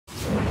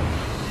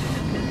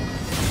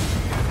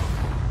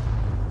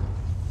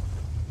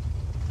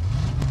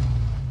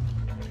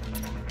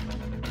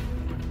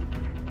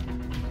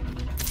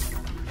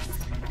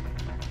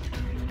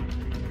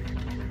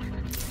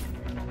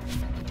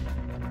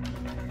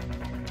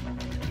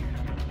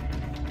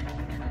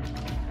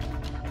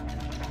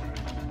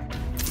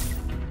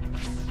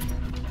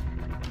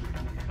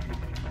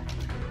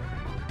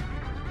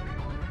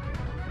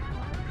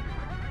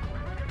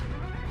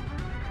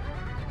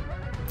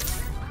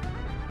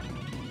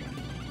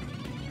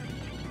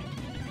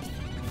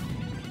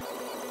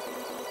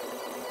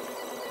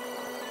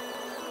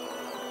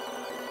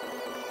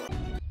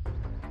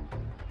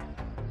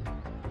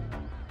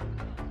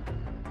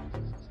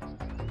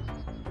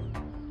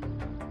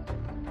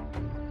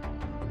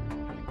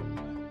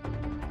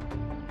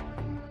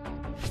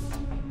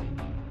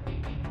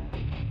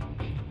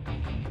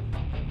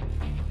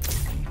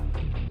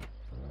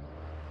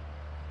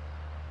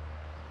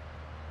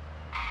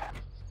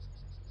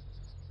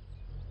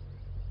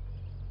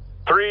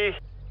3,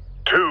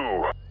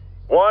 2,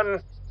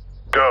 1,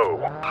 go.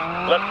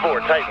 Left 4,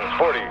 tightens,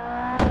 40.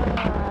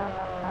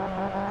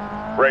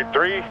 Right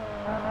 3.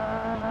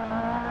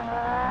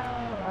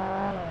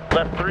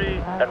 Left 3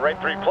 and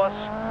right 3 plus.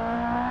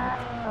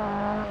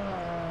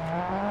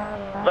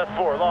 Left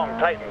 4, long,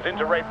 tightens,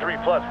 into right 3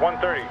 plus,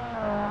 130.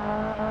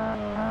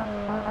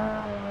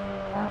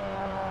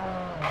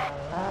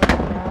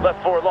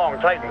 Left 4, long,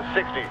 tightens,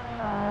 60.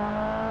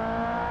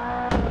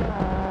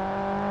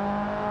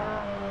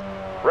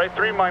 Right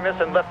 3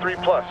 minus and left 3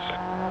 plus.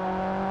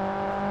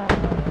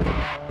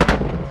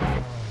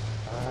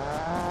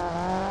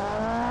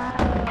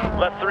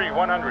 Left 3,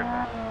 100.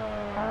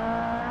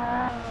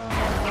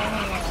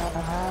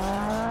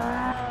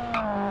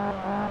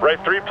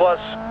 Right 3 plus.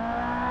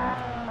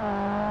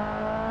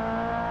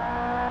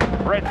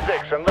 Right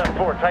 6 and left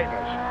 4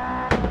 tightens.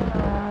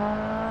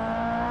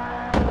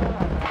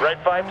 Right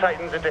 5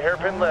 tightens into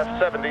hairpin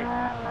left, 70.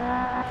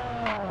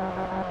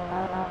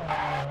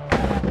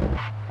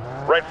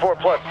 Right 4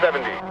 plus,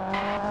 70.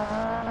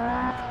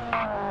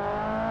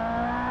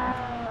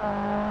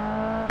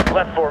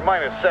 Left 4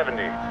 minus,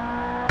 70.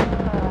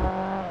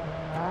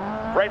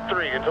 Right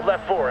 3 into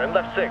left 4 and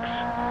left 6.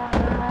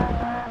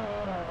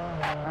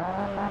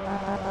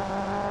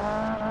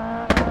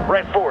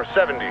 Right 4,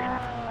 70.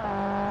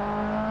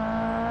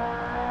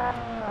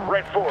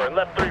 Right 4 and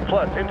left 3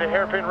 plus into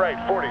hairpin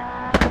right, 40.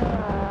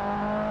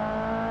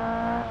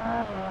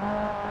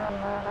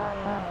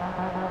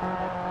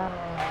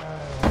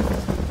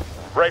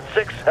 Right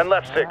 6 and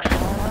left 6.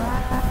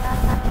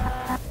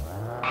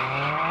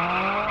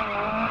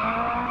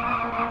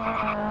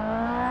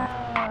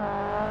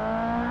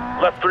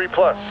 Left 3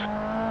 plus.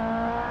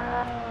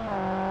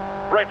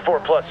 Right 4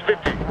 plus,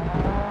 50.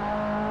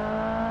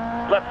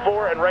 Left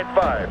 4 and right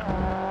 5.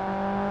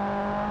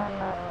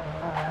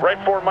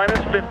 Right 4 minus,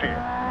 50.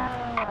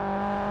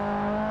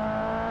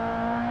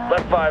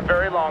 Left 5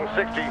 very long,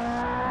 60.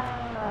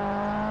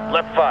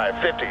 Left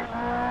 5,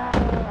 50.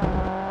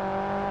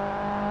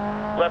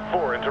 Left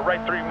 4 into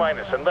right 3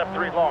 minus and left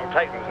 3 long,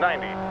 tightens,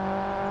 90.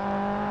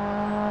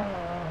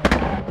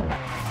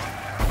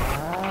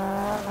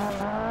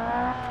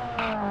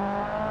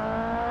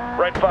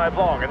 Right 5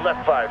 long and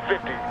left 5,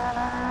 50.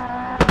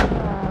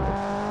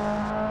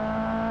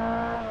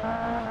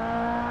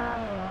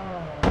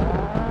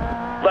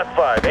 Left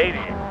 5, 80.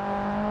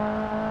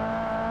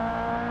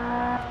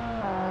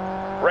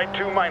 Right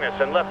 2 minus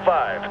and left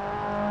 5.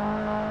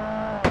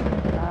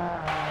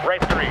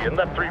 Right 3 and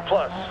left 3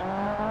 plus.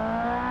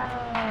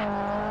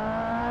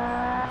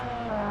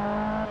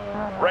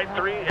 Right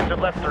 3 into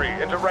left 3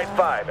 into right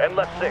 5 and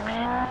left 6.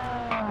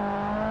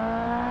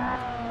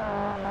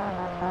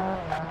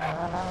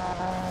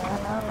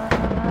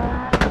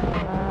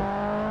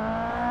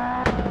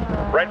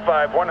 Right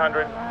 5,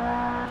 100.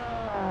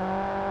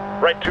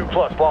 Right 2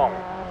 plus long.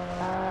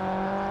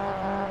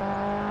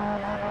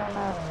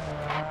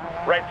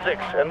 Right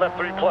 6 and left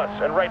 3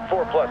 plus and right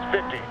 4 plus,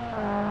 50.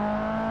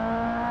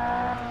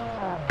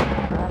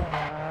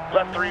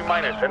 Left 3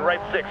 minus and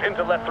right 6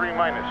 into left 3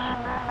 minus.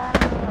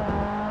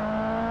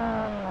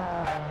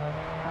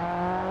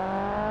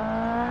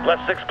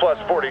 Left 6 plus,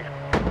 40.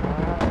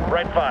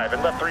 Right 5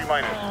 and left 3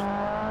 minus.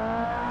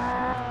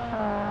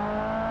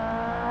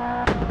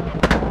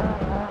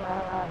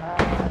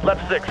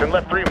 Left 6 and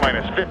left 3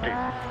 minus, 50.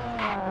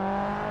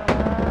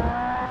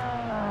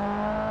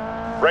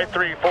 Right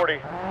 3, 40.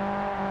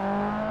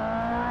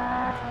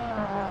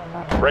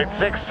 Right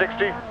 6,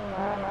 60.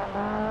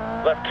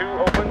 Left 2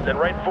 opens and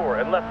right 4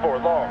 and left 4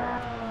 long.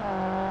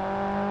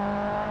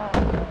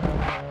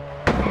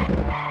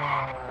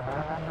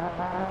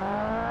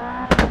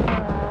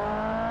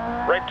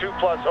 Right 2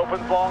 plus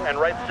opens long and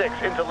right 6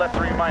 into left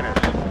 3 minus.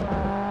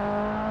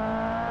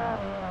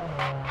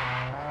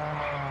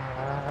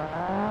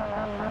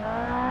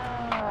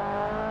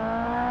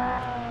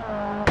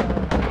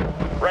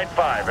 Right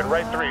 5 and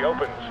right 3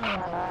 opens.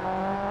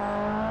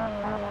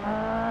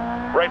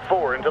 Right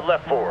 4 into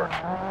left 4.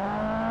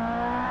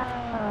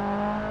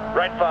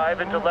 Right 5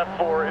 into left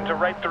 4 into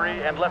right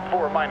 3 and left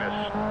 4 minus.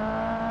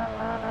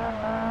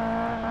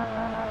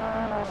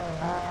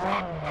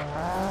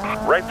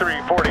 Right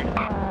 3,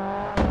 40.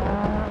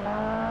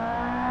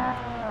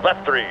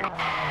 Left 3.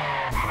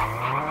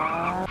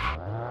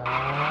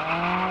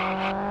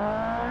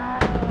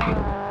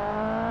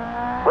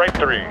 Right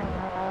 3.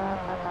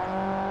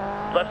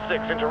 Left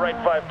 6 into right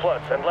 5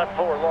 plus and left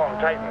 4 long,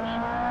 tightens.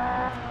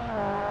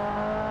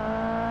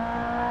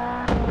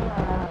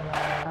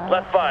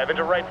 Left 5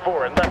 into right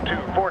 4 and left 2,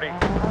 40.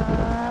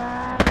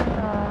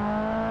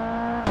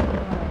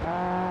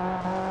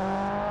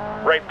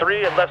 Right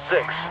 3 and left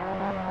 6.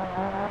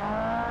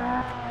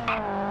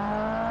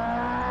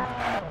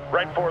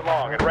 Right 4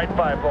 long and right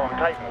 5 long,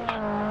 tightens.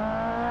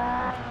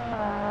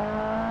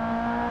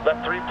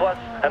 Left 3 plus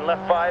and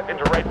left 5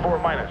 into right 4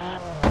 minus.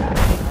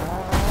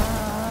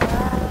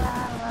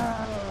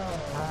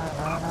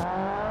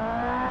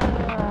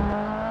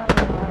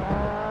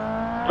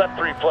 Left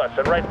 3 plus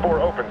and right 4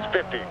 opens,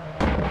 50.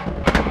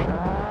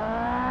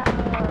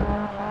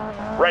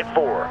 Right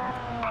 4.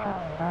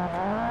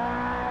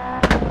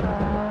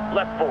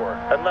 left 4,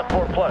 and left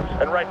 4 plus,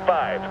 and right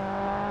 5.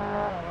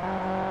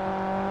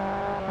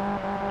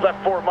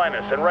 Left 4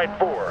 minus, and right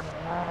 4.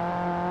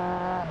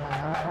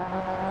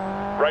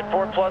 Right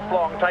 4 plus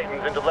long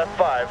tightens into left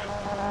 5.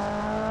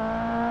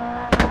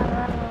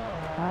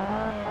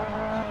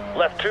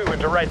 Left 2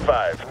 into right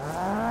 5.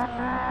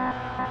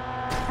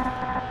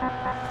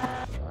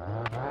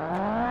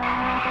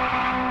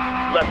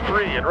 Left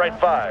 3 and right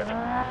 5.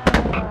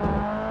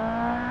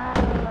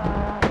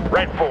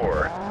 Right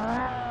 4.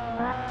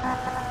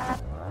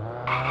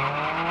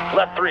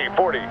 Left 3,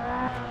 40.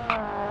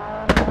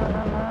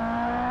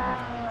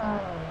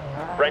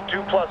 Right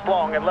 2 plus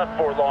long and left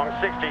 4 long,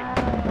 60.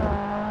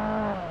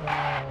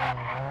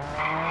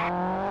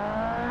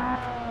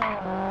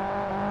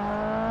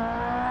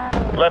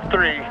 Left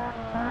 3.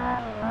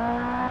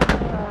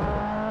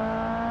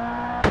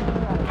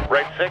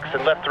 Right 6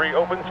 and left 3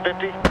 opens,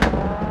 50.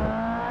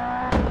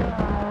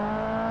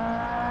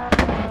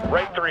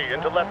 Right 3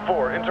 into left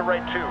 4, into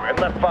right 2 and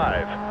left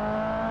 5.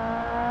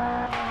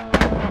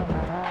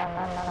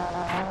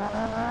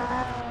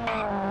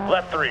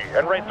 Left 3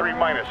 and right 3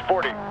 minus,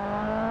 40.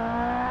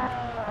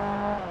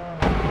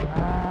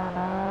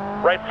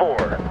 Right 4.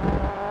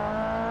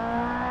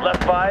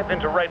 Left 5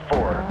 into right 4.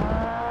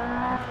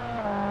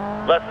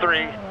 Left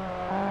 3.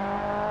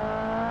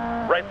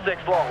 Right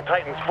 6 long,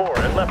 tightens 4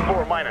 and left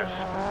 4 minus.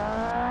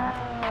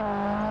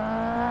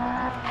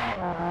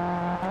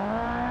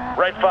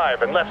 Right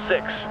 5 and left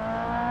 6.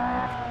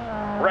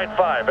 Right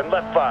 5 and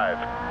left 5.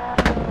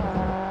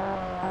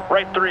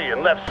 Right 3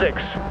 and left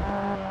 6.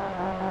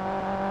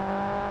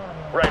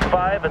 Right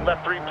 5 and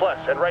left 3 plus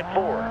and right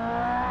 4.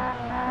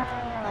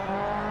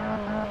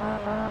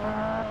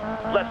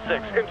 Left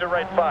 6 into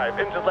right 5,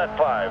 into left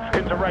 5,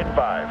 into right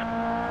 5.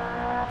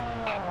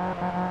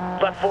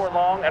 Left 4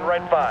 long and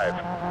right 5.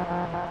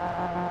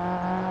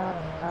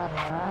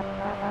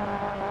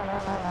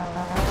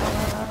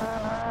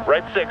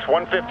 Right 6,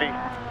 150.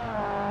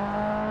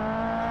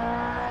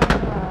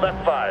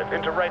 Left 5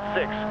 into right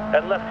 6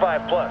 and left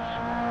 5 plus.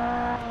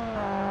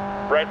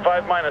 Right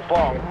 5 minus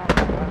long.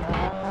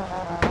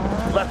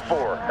 Left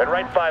 4 and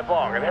right 5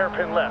 long and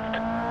hairpin left.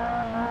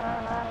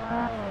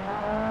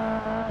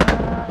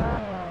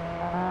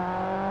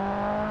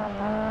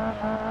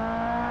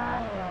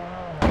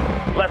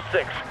 Left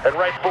 6 and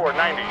right 4,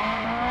 90.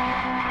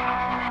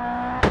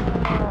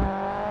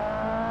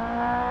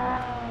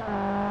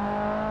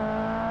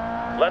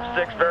 Left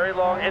 6 very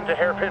long into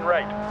hairpin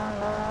right.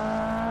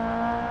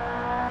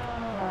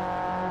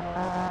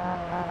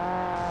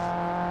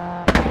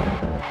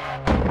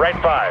 Right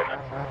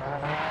 5.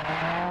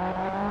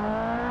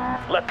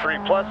 Left 3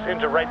 plus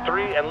into right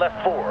 3 and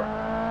left 4.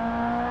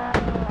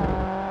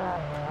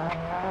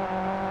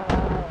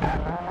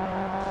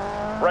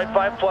 Right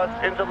 5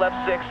 plus into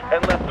left 6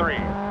 and left 3.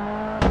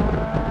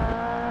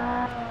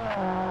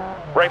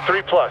 Right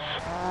 3 plus.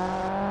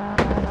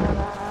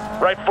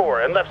 Right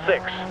 4 and left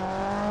 6.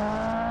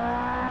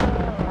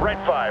 Right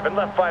 5 and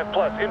left 5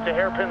 plus into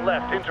hairpin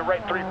left into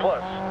right 3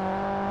 plus.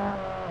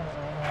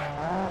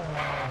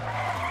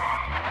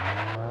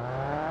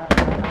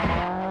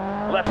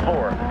 Left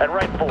 4 and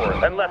right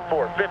 4 and left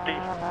 4, 50.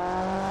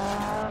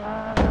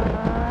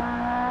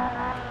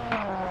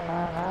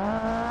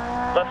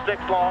 Left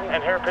 6 long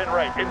and hairpin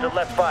right into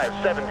left 5,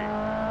 70.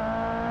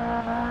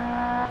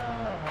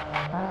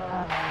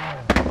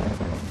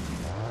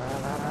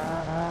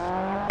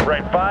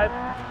 Right 5,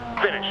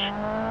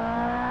 finish.